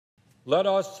Let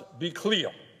us be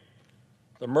clear.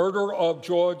 The murder of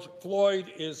George Floyd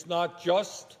is not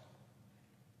just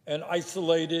an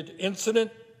isolated incident.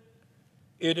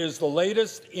 It is the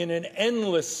latest in an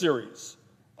endless series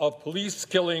of police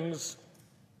killings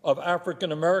of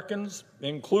African Americans,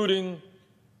 including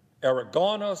Eric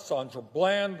Garner, Sandra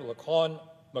Bland, Laquan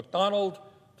McDonald,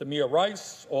 Tamir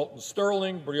Rice, Alton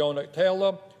Sterling, Breonna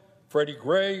Taylor, Freddie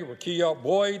Gray, Rakia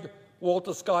Boyd,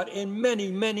 Walter Scott, and many,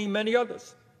 many, many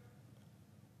others.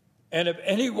 And if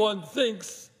anyone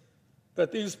thinks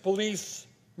that these police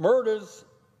murders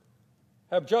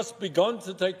have just begun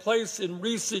to take place in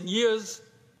recent years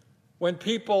when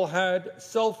people had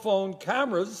cell phone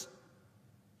cameras,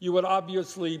 you would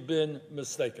obviously been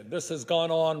mistaken. This has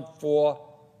gone on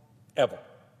forever.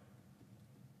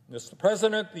 Mr.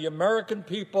 President, the American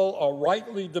people are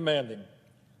rightly demanding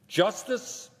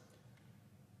justice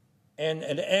and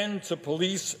an end to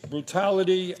police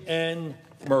brutality and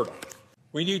murder.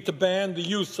 We need to ban the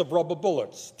use of rubber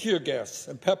bullets, tear gas,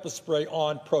 and pepper spray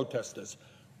on protesters.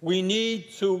 We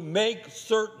need to make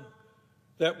certain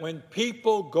that when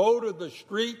people go to the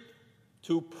street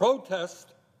to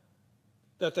protest,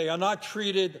 that they are not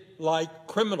treated like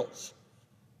criminals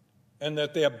and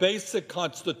that their basic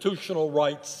constitutional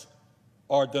rights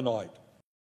are denied.